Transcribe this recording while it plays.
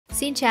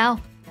Xin chào!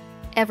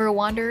 Ever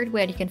wondered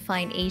where you can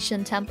find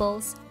Asian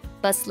temples,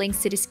 bustling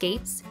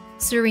cityscapes,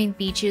 serene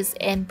beaches,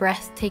 and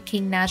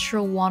breathtaking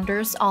natural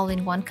wonders all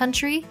in one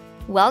country?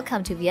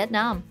 Welcome to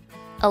Vietnam,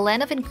 a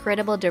land of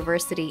incredible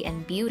diversity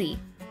and beauty.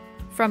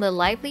 From the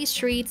lively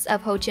streets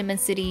of Ho Chi Minh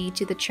City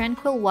to the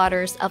tranquil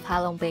waters of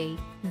Halong Bay,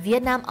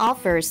 Vietnam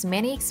offers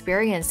many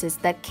experiences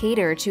that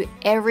cater to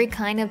every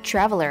kind of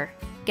traveler.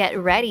 Get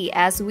ready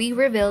as we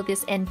reveal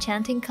this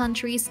enchanting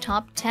country's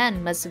top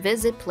 10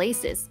 must-visit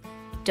places.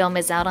 Don't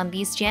miss out on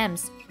these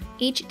gems.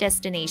 Each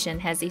destination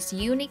has its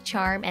unique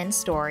charm and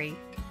story.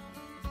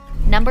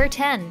 Number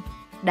 10.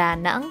 Da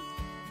Nang.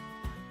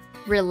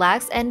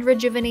 Relax and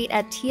rejuvenate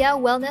at Tia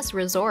Wellness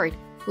Resort,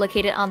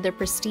 located on the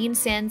pristine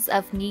sands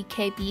of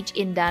Nha-Ke Beach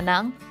in Da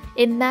Nang.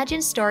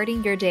 Imagine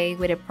starting your day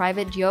with a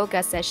private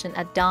yoga session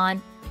at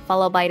dawn,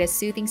 followed by the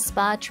soothing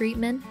spa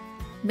treatment,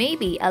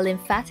 maybe a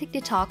lymphatic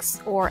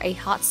detox or a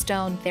hot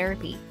stone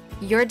therapy.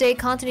 Your day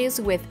continues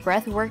with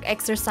breathwork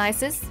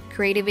exercises,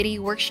 creativity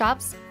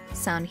workshops,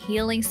 sound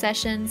healing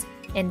sessions,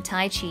 and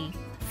Tai Chi.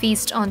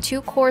 Feast on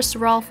 2-course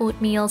raw food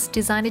meals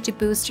designed to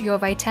boost your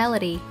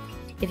vitality.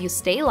 If you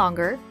stay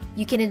longer,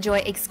 you can enjoy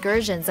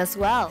excursions as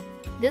well.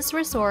 This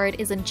resort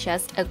isn't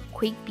just a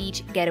quick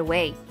beach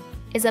getaway.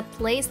 It's a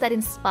place that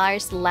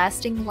inspires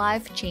lasting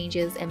life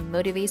changes and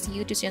motivates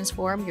you to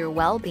transform your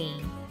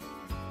well-being.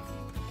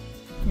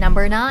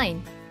 Number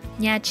 9.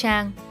 Nha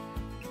Trang.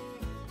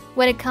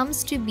 When it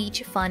comes to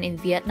beach fun in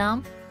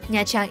Vietnam,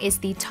 Nha Trang is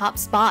the top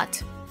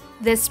spot.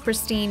 This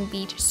pristine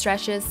beach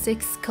stretches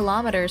 6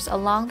 kilometers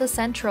along the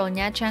central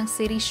Nha Trang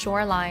city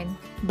shoreline,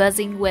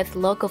 buzzing with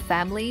local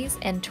families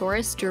and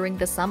tourists during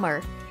the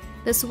summer.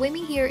 The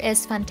swimming here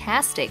is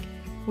fantastic,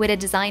 with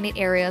designated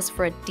areas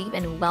for deep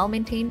and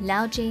well-maintained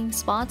lounging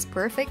spots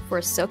perfect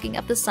for soaking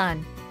up the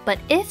sun. But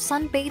if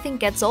sunbathing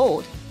gets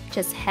old,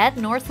 just head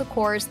north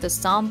towards the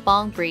Som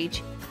Bong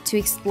Bridge to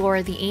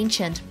explore the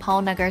ancient Pao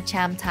Nagar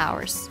Cham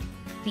Towers.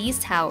 These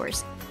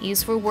towers,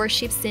 used for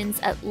worship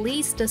since at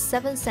least the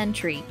 7th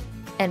century,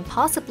 and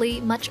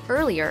possibly much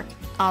earlier,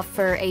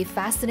 offer a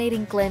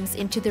fascinating glimpse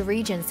into the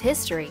region's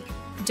history.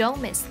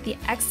 Don't miss the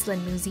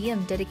excellent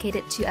museum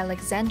dedicated to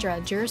Alexandra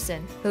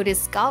Gerson, who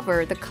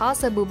discovered the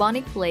cause of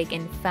bubonic plague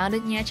and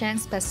founded Nha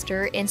Trang's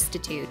Pasteur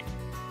Institute.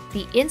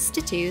 The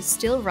institute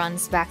still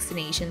runs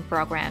vaccination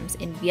programs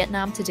in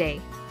Vietnam today.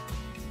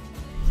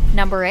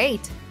 Number 8.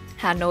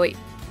 Hanoi.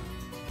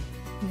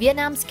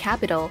 Vietnam's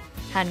capital,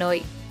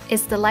 Hanoi,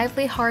 is the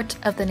lively heart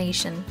of the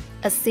nation,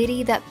 a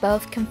city that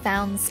both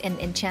confounds and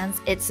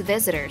enchants its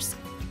visitors.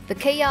 The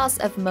chaos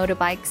of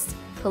motorbikes,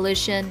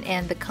 pollution,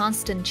 and the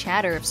constant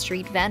chatter of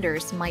street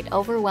vendors might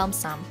overwhelm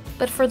some.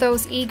 But for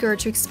those eager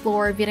to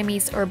explore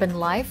Vietnamese urban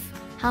life,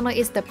 Hanoi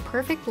is the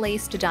perfect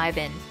place to dive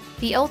in.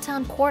 The Old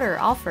Town Quarter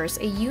offers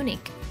a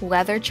unique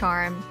weather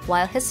charm,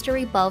 while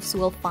history buffs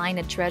will find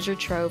a treasure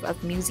trove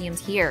of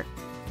museums here.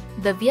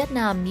 The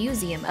Vietnam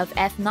Museum of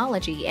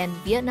Ethnology and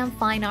Vietnam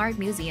Fine Art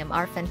Museum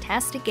are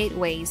fantastic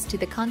gateways to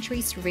the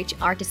country's rich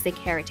artistic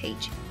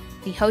heritage.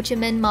 The Ho Chi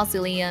Minh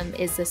Mausoleum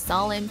is a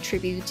solemn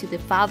tribute to the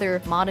father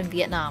of modern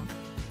Vietnam.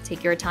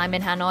 Take your time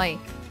in Hanoi,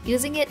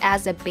 using it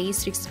as a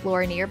base to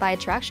explore nearby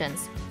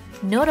attractions.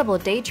 Notable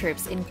day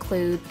trips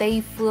include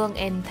Tây Phương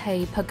and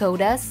Thầy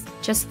Pagodas,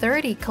 just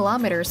 30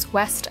 kilometers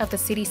west of the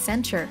city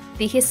center,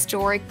 the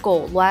historic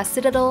Co Loa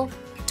Citadel,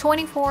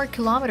 24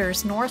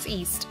 kilometers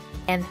northeast,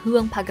 and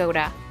Huang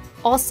Pagoda,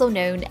 also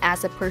known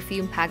as a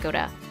perfume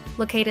pagoda,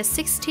 located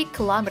 60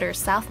 kilometers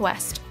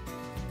southwest.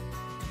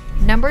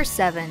 Number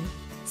 7.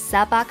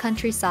 Sapa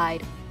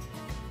Countryside.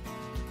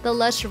 The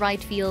lush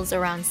rice fields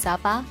around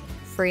Sapa,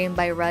 framed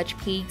by rugged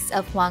peaks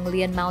of Hoang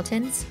Lien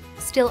Mountains,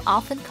 still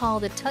often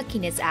called the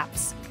Tuckiness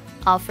Alps,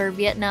 offer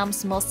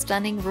Vietnam's most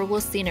stunning rural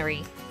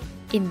scenery.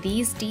 In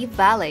these deep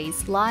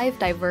valleys live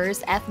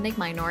diverse ethnic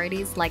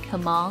minorities like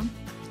Hmong,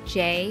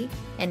 Jay,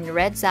 and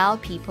Red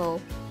Dao people.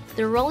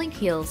 The rolling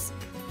hills,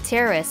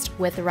 terraced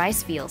with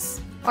rice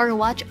fields, are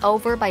watched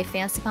over by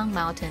Phan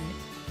Mountain,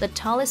 the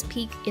tallest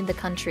peak in the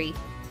country.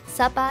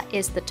 Sapa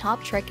is the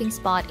top trekking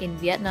spot in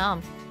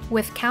Vietnam,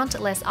 with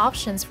countless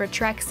options for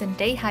treks and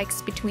day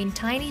hikes between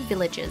tiny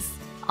villages,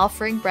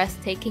 offering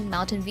breathtaking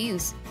mountain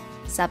views.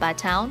 Sapa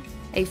Town,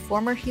 a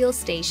former hill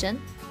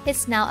station,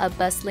 is now a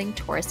bustling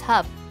tourist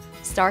hub,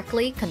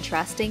 starkly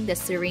contrasting the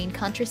serene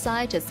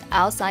countryside just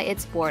outside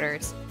its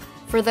borders.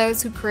 For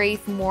those who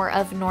crave more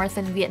of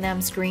northern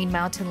Vietnam's green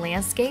mountain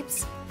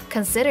landscapes,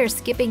 consider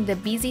skipping the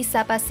busy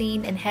Sapa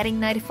scene and heading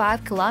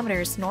 95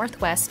 kilometers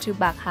northwest to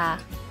Bac Ha.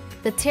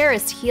 The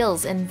terraced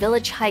hills and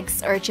village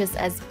hikes are just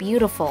as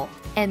beautiful,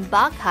 and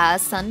Bac Ha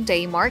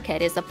Sunday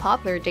Market is a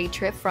popular day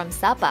trip from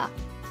Sapa.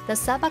 The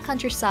Sapa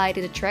Countryside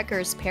is a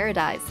trekker's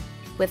paradise,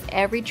 with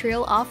every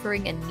trail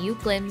offering a new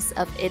glimpse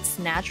of its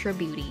natural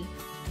beauty.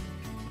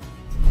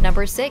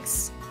 Number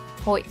 6.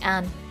 Hoi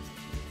An.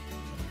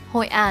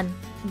 Hoi An,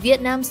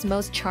 Vietnam's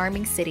most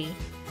charming city,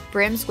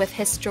 brims with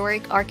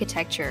historic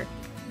architecture.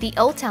 The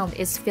old town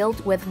is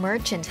filled with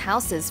merchant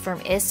houses from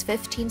its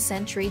 15th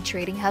century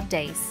trading hub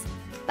days.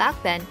 Back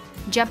then,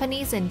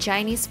 Japanese and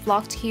Chinese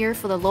flocked here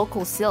for the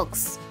local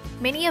silks.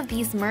 Many of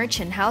these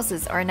merchant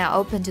houses are now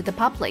open to the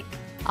public,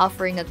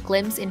 offering a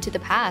glimpse into the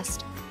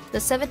past. The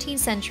 17th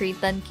century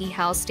Tân Kỳ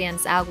house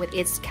stands out with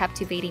its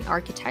captivating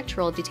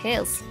architectural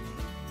details.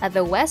 At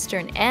the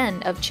western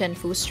end of Trần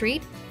Phú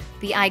Street,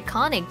 the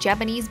iconic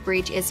Japanese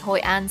bridge is Hoi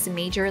An's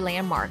major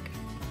landmark.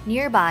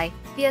 Nearby,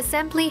 the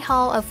Assembly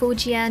Hall of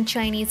Fujian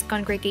Chinese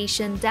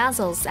congregation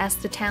dazzles as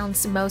the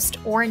town's most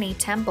ornate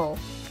temple.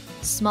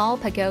 Small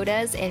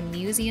pagodas and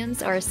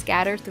museums are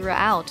scattered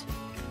throughout.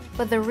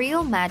 But the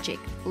real magic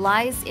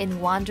lies in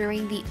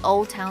wandering the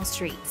old town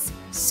streets,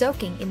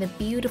 soaking in the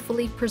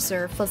beautifully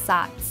preserved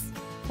facades.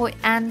 Hoi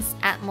An's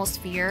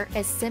atmosphere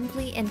is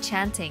simply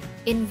enchanting,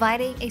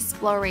 inviting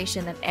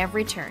exploration at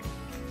every turn.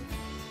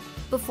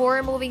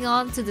 Before moving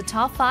on to the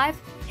top 5,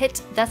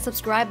 hit that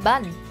subscribe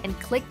button and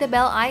click the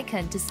bell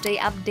icon to stay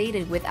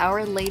updated with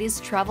our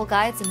latest travel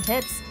guides and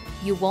tips.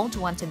 You won't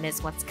want to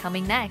miss what's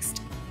coming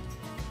next.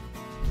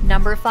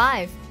 Number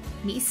 5.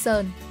 Mỹ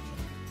Sơn.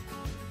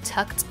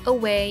 Tucked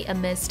away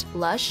amidst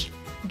lush,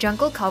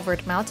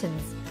 jungle-covered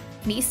mountains,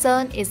 Mỹ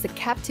Sơn is a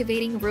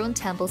captivating ruined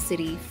temple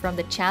city from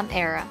the Cham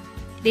era,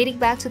 dating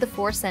back to the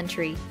 4th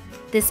century.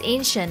 This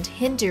ancient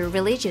Hindu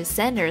religious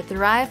center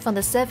thrived from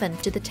the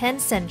 7th to the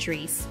 10th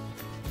centuries,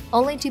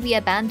 only to be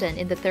abandoned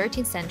in the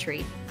 13th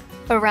century.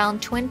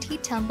 Around 20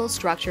 temple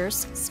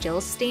structures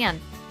still stand,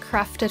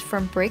 crafted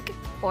from brick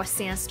or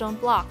sandstone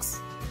blocks.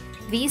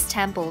 These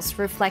temples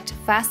reflect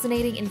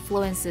fascinating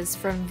influences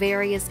from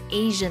various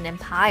Asian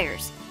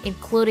empires,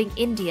 including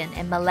Indian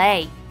and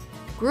Malay.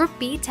 Group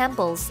B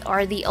temples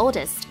are the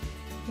oldest,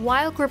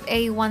 while Group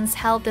A once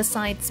held the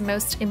site's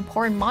most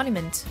important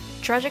monument,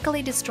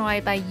 tragically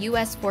destroyed by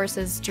US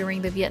forces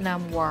during the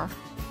Vietnam War.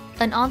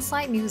 An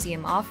on-site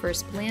museum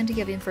offers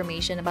plenty of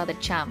information about the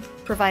Cham,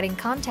 providing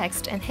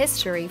context and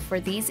history for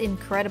these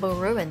incredible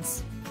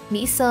ruins.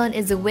 Mỹ Sơn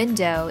is a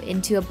window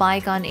into a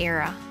bygone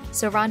era,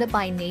 surrounded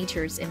by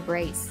nature's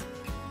embrace.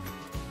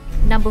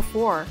 Number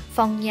 4.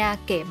 Phong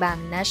Nha-Ke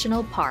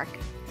National Park.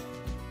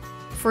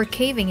 For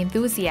caving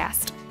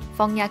enthusiasts,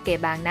 Phong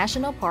Nha-Ke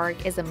National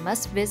Park is a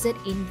must-visit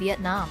in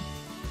Vietnam.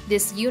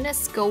 This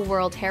UNESCO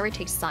World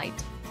Heritage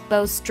Site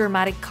boasts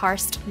dramatic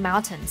karst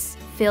mountains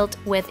filled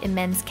with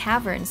immense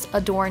caverns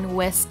adorned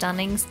with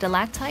stunning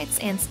stalactites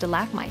and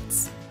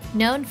stalagmites.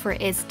 Known for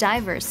its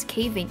diverse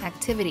caving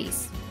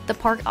activities, the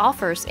park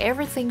offers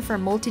everything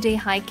from multi-day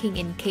hiking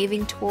and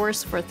caving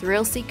tours for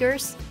thrill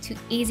seekers to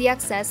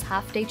easy-access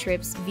half-day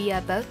trips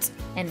via boats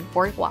and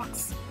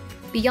boardwalks.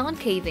 Beyond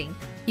caving,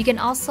 you can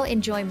also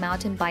enjoy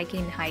mountain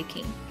biking and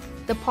hiking.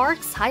 The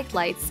park's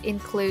highlights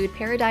include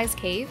Paradise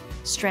Cave,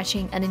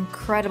 stretching an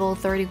incredible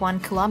 31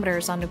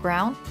 kilometers on the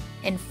ground,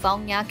 and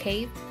Phong Nha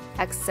Cave,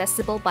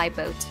 accessible by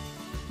boat.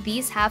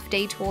 These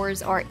half-day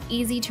tours are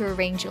easy to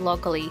arrange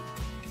locally.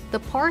 The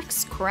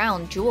park's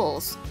crown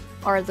jewels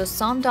are the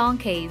Son Doong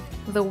Cave,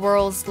 the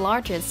world's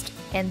largest,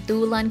 and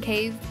Tu Lan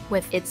Cave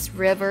with its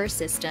river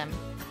system.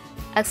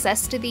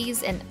 Access to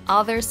these and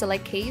other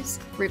select caves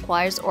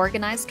requires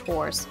organized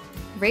tours,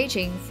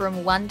 ranging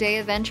from one-day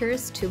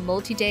adventures to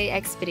multi-day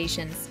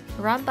expeditions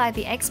run by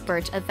the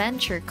expert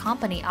adventure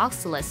company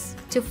Oxalis.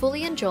 To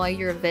fully enjoy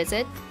your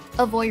visit,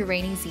 avoid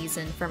rainy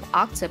season from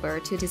October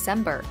to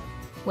December,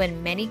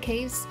 when many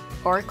caves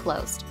are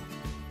closed.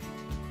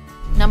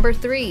 Number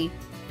 3.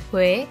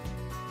 Huế.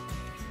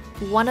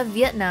 One of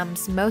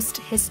Vietnam's most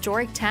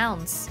historic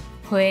towns,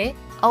 Huế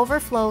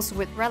overflows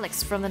with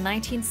relics from the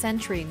 19th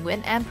century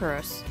Nguyen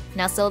emperors.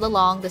 Nestled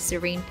along the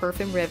serene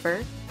Perfume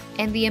River,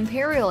 and the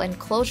imperial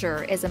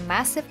enclosure is a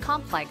massive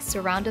complex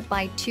surrounded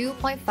by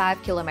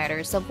 2.5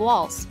 kilometers of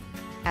walls.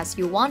 As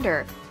you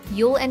wander,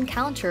 you'll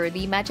encounter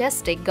the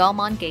majestic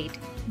Gaomon Gate,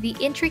 the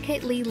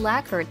intricately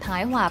lacquered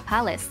Tai Hoa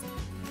Palace,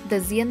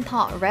 the Dien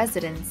Thọ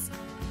residence,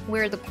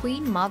 where the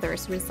Queen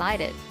Mothers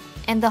resided,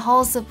 and the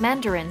halls of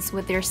mandarins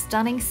with their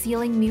stunning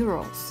ceiling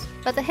murals.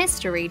 But the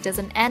history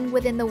doesn't end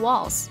within the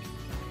walls.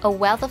 A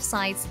wealth of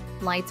sights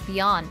lies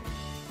beyond.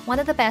 One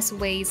of the best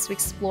ways to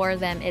explore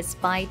them is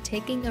by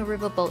taking a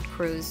riverboat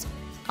cruise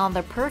on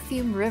the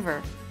Perfume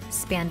River.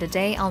 Spend a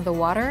day on the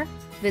water,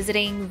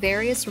 visiting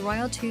various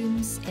royal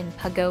tombs and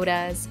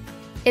pagodas.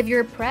 If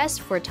you're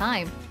pressed for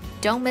time,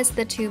 don't miss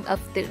the tomb of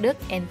Tự Đức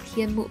and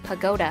Thiên Mụ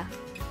Pagoda,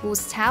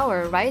 whose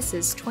tower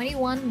rises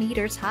 21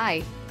 meters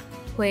high.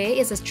 Huế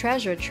is a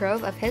treasure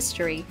trove of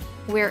history,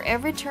 where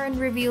every turn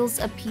reveals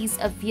a piece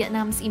of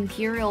Vietnam's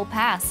imperial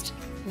past.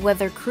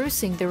 Whether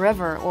cruising the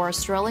river or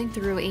strolling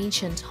through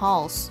ancient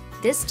halls,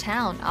 this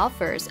town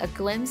offers a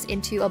glimpse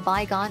into a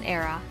bygone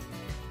era.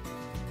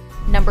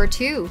 Number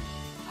 2.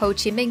 Ho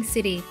Chi Minh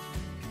City.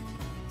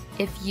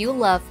 If you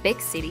love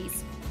big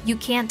cities, you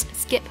can't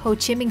skip Ho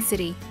Chi Minh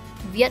City,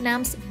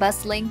 Vietnam's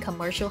bustling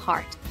commercial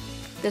heart.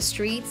 The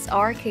streets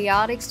are a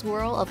chaotic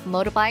swirl of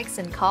motorbikes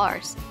and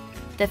cars.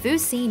 The food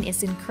scene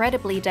is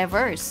incredibly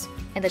diverse,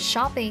 and the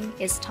shopping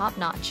is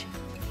top-notch.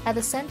 At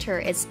the center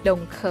is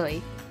Dong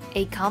Khởi,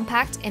 a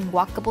compact and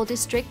walkable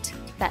district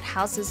that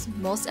houses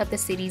most of the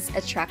city's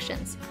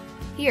attractions.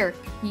 Here,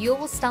 you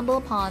will stumble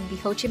upon the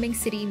Ho Chi Minh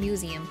City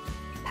Museum,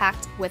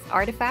 packed with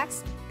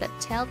artifacts, that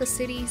tell the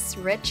city's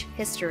rich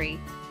history,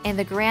 and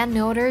the Grand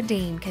Notre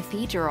Dame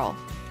Cathedral,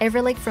 a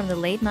relic from the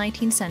late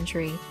 19th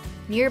century.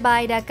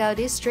 Nearby Dachau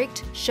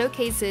district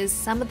showcases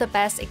some of the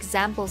best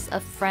examples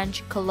of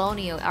French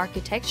colonial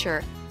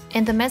architecture,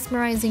 and the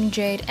mesmerizing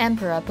Jade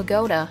Emperor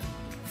Pagoda,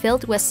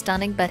 filled with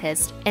stunning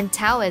Buddhist and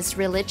Taoist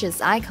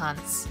religious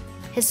icons.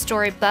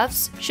 Historic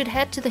buffs should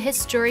head to the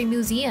History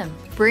Museum,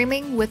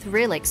 brimming with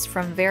relics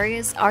from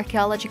various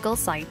archaeological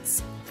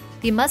sites.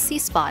 The must-see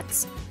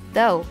spots,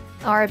 though,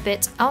 are a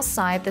bit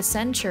outside the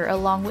center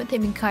along with the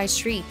Minh Khai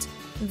Street.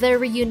 The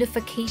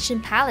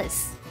Reunification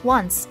Palace,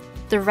 once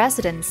the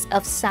residence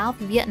of South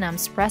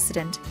Vietnam's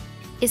president,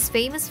 is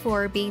famous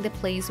for being the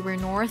place where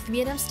North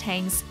Vietnam's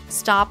tanks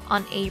stopped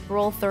on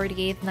April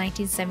 38,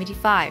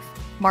 1975,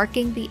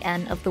 marking the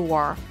end of the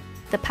war.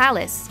 The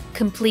palace,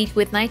 complete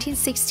with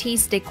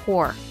 1960s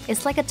decor,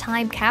 is like a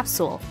time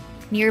capsule.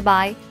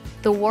 Nearby,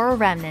 the War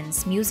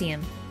Remnants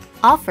Museum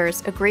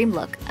offers a grim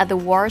look at the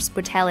war's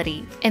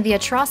brutality and the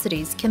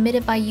atrocities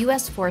committed by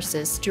U.S.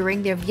 forces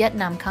during their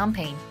Vietnam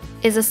campaign.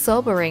 Is a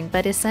sobering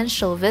but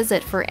essential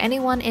visit for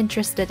anyone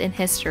interested in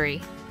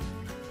history.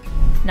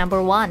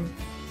 Number 1.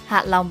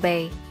 Halong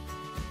Bay.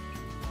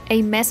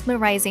 A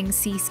mesmerizing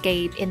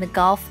seascape in the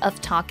Gulf of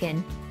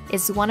Tonkin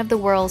is one of the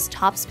world's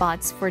top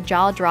spots for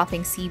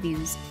jaw-dropping sea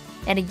views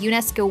and a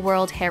UNESCO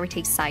World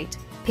Heritage Site.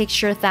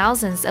 Picture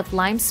thousands of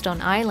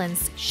limestone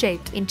islands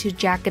shaped into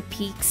jagged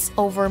peaks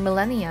over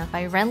millennia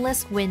by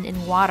relentless wind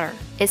and water.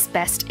 It's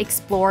best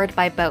explored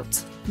by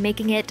boat,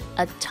 making it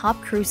a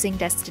top cruising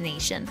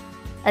destination.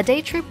 A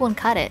day trip won't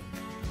cut it.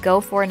 Go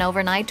for an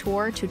overnight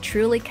tour to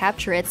truly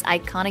capture its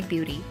iconic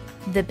beauty.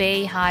 The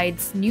bay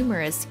hides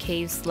numerous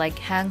caves like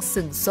Hang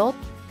Sung Sot,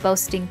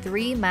 boasting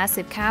 3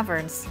 massive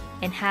caverns,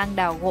 and Hang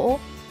Dao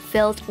Gỗ,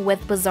 filled with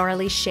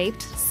bizarrely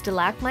shaped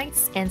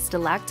stalagmites and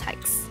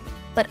stalactites.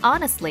 But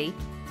honestly,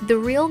 the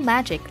real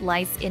magic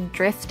lies in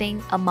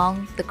drifting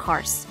among the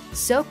cars,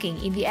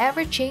 soaking in the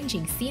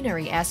ever-changing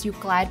scenery as you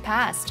glide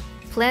past.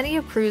 Plenty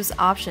of cruise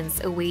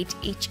options await,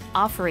 each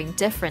offering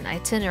different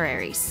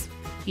itineraries.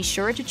 Be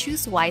sure to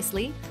choose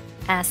wisely,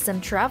 as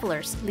some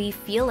travelers leave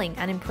feeling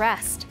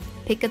unimpressed.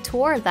 Pick a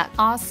tour that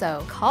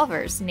also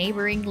covers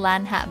neighboring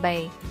Lan Hat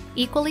Bay,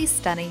 equally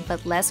stunning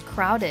but less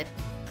crowded.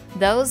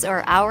 Those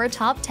are our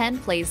top 10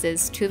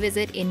 places to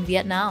visit in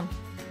Vietnam.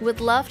 We'd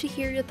love to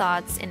hear your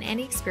thoughts and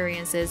any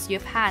experiences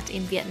you've had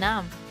in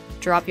Vietnam.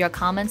 Drop your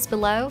comments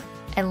below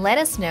and let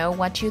us know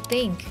what you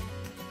think.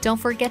 Don't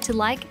forget to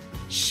like,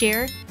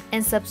 share,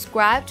 and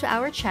subscribe to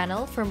our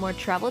channel for more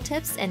travel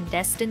tips and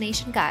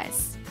destination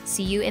guides.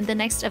 See you in the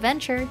next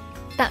adventure.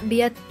 Tạm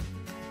biệt!